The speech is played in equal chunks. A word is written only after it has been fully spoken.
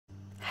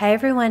Hi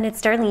everyone,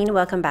 it's Darlene.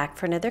 Welcome back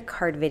for another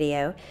card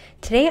video.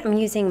 Today I'm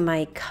using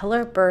my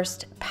Color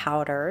Burst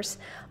powders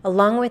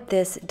along with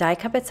this die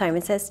cut but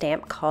Simon Says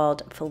stamp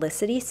called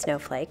Felicity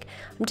Snowflake.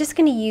 I'm just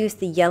going to use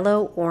the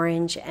yellow,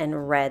 orange,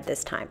 and red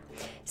this time.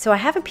 So I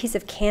have a piece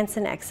of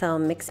Canson XL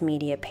mixed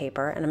media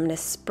paper and I'm going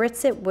to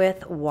spritz it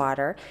with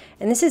water.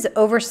 And this is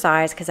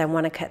oversized because I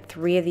want to cut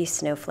 3 of these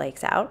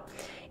snowflakes out.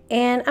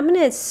 And I'm going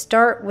to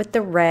start with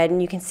the red,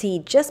 and you can see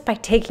just by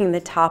taking the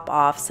top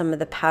off, some of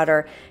the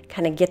powder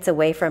kind of gets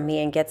away from me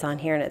and gets on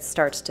here and it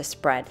starts to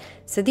spread.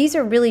 So these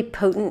are really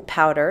potent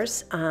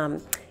powders.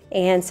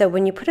 And so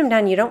when you put them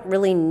down, you don't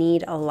really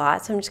need a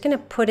lot. So I'm just going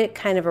to put it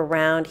kind of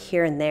around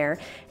here and there.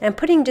 And I'm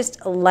putting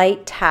just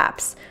light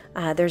taps.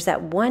 There's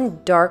that one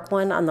dark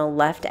one on the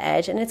left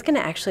edge, and it's going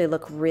to actually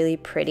look really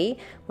pretty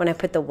when I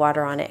put the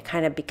water on it. It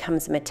kind of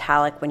becomes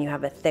metallic when you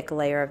have a thick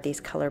layer of these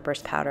Color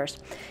Burst powders.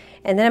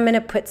 And then I'm going to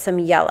put some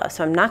yellow.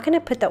 So I'm not going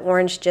to put the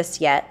orange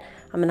just yet.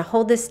 I'm going to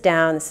hold this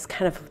down. This is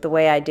kind of the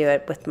way I do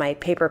it with my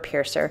paper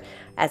piercer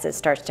as it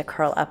starts to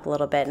curl up a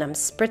little bit. And I'm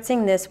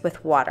spritzing this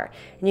with water.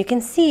 And you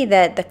can see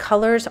that the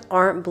colors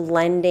aren't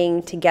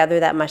blending together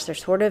that much. They're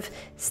sort of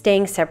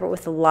staying separate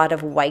with a lot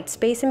of white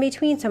space in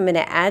between. So I'm going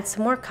to add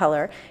some more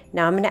color.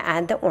 Now I'm going to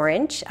add the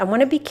orange. I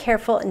want to be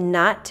careful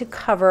not to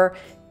cover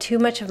too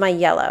much of my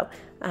yellow.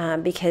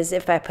 Because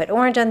if I put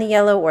orange on the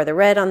yellow or the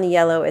red on the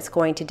yellow, it's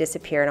going to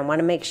disappear, and I want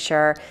to make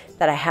sure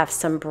that I have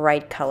some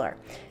bright color.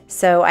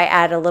 So I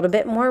add a little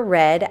bit more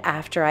red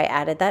after I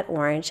added that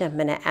orange. I'm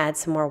going to add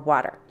some more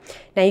water.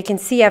 Now you can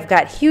see I've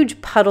got huge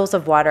puddles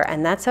of water,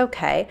 and that's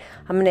okay.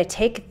 I'm going to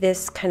take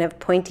this kind of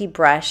pointy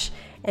brush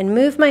and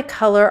move my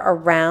color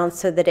around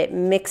so that it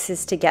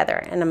mixes together.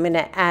 And I'm going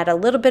to add a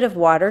little bit of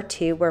water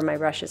too where my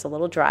brush is a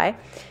little dry.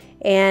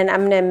 And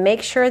I'm going to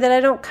make sure that I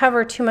don't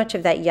cover too much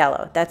of that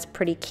yellow. That's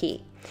pretty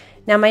key.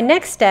 Now my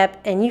next step,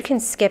 and you can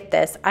skip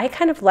this, I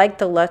kind of like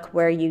the look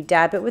where you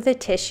dab it with a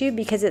tissue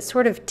because it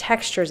sort of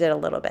textures it a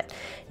little bit.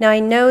 Now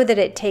I know that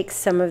it takes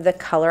some of the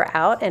color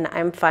out, and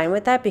I'm fine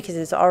with that because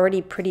it's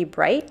already pretty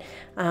bright,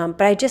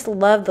 but I just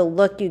love the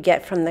look you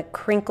get from the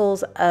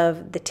crinkles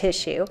of the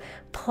tissue.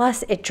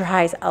 Plus it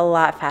dries a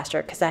lot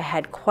faster because I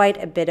had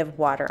quite a bit of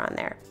water on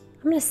there.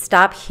 I'm going to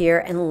stop here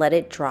and let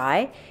it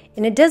dry.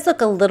 And it does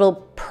look a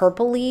little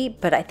purpley,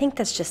 but I think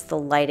that's just the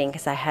lighting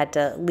because I had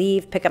to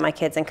leave, pick up my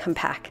kids, and come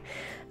back.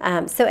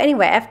 So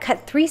anyway, I've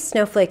cut 3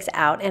 snowflakes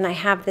out, and I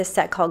have this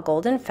set called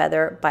Golden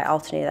Feather by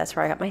Alternate. That's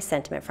where I got my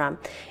sentiment from.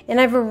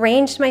 And I've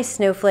arranged my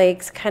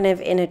snowflakes kind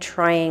of in a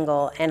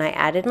triangle, and I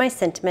added my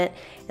sentiment,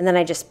 and then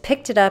I just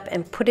picked it up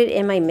and put it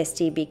in my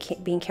Misty,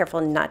 being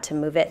careful not to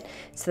move it,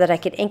 so that I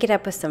could ink it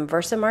up with some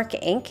Versamark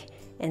ink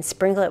and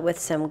sprinkle it with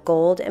some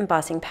gold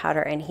embossing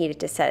powder and heat it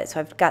to set it. So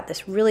I've got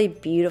this really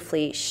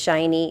beautifully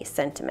shiny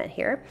sentiment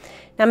here.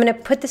 Now I'm going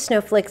to put the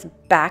snowflakes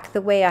back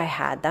the way I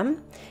had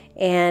them,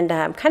 and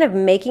I'm kind of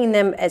making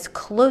them as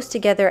close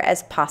together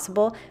as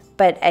possible,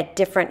 but at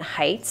different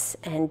heights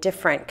and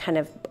different kind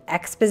of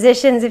X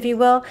positions, if you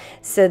will,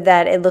 so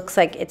that it looks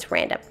like it's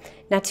random.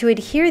 Now to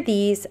adhere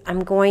these,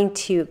 I'm going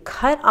to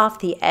cut off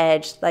the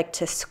edge, like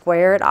to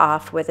square it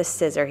off with a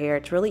scissor here.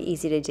 It's really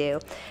easy to do.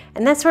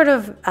 And that sort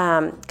of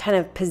kind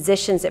of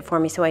positions it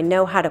for me so I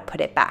know how to put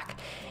it back.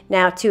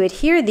 Now to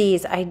adhere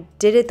these, I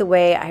did it the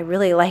way I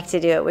really like to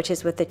do it, which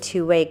is with the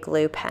 2-way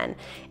glue pen.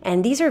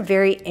 And these are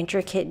very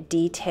intricate,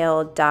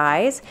 detailed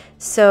dies.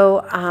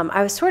 So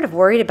I was sort of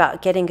worried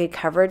about getting good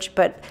coverage,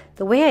 but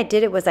the way I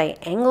did it was I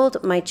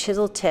angled my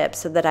chisel tip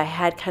so that I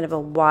had kind of a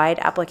wide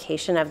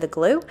application of the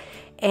glue.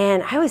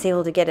 And I was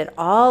able to get it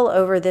all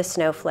over this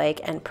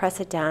snowflake and press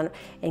it down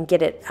and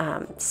get it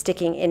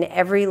sticking in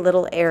every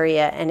little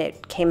area, and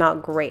it came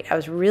out great. I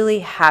was really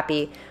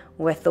happy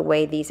with the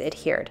way these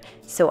adhered.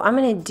 So I'm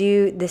going to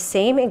do the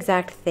same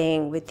exact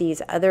thing with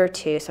these other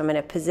 2. So I'm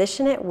going to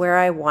position it where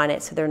I want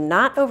it so they're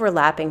not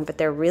overlapping, but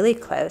they're really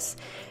close.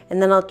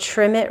 And then I'll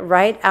trim it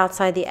right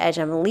outside the edge.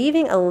 I'm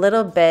leaving a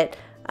little bit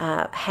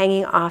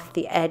hanging off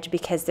the edge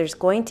because there's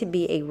going to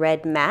be a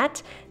red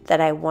mat that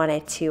I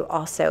wanted to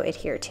also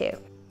adhere to.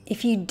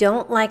 If you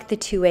don't like the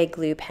 2-way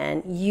glue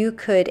pen, you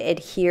could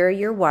adhere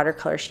your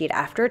watercolor sheet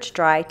after it's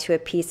dry to a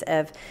piece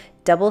of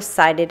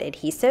double-sided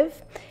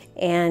adhesive,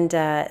 and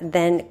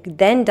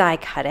then die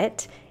cut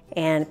it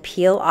and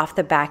peel off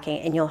the backing,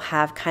 and you'll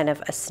have kind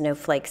of a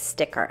snowflake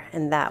sticker,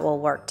 and that will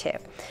work too.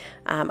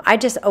 I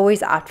just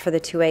always opt for the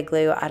 2-way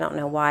glue. I don't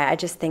know why. I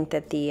just think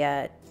that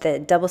the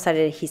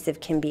double-sided adhesive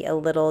can be a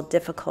little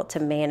difficult to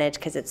manage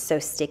because it's so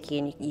sticky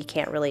and you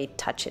can't really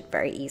touch it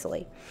very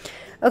easily.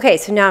 Okay,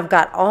 so now I've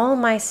got all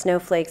my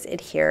snowflakes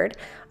adhered.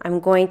 I'm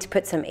going to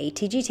put some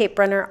ATG tape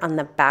runner on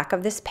the back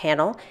of this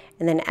panel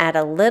and then add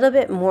a little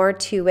bit more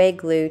 2-way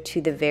glue to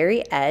the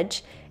very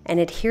edge and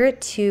adhere it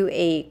to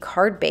a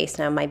card base.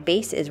 Now my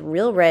base is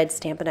real red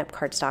Stampin' Up!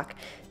 Cardstock,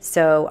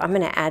 so I'm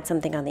going to add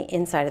something on the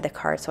inside of the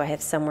card so I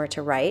have somewhere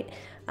to write.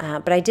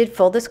 But I did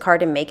fold this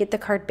card and make it the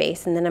card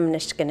base, and then I'm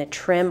just going to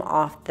trim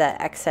off the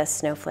excess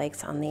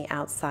snowflakes on the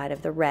outside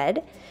of the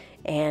red.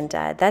 And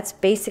that's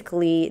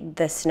basically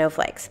the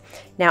snowflakes.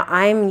 Now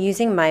I'm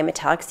using my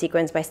metallic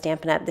sequins by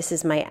Stampin' Up. This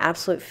is my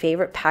absolute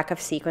favorite pack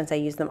of sequins. I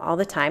use them all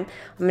the time.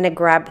 I'm going to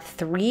grab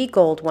 3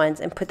 gold ones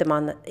and put them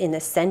in the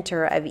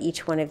center of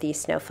each one of these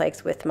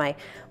snowflakes with my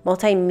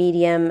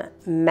multi-medium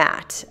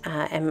mat.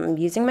 And I'm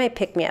using my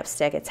pick-me-up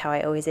stick. It's how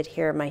I always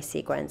adhere my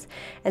sequins.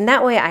 And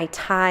that way I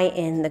tie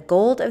in the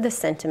gold of the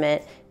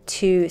sentiment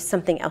to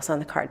something else on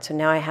the card. So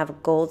now I have a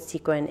gold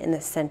sequin in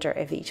the center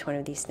of each one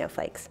of these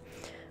snowflakes.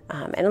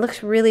 And it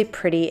looks really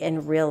pretty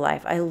in real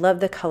life. I love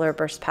the color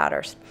burst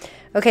powders.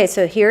 Okay,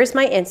 so here's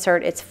my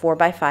insert. It's 4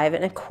 by 5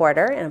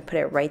 1/4, and I'll put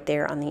it right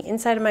there on the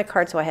inside of my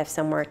card so I have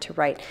somewhere to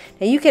write.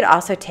 Now you could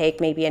also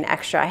take maybe an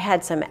extra, I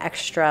had some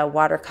extra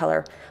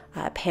watercolor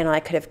panel.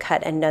 I could have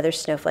cut another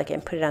snowflake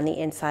and put it on the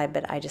inside,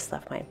 but I just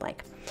left mine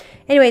blank.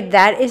 Anyway,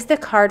 that is the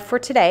card for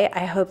today.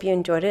 I hope you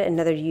enjoyed it.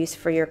 Another use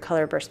for your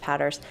color burst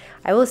powders.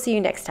 I will see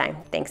you next time.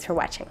 Thanks for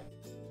watching.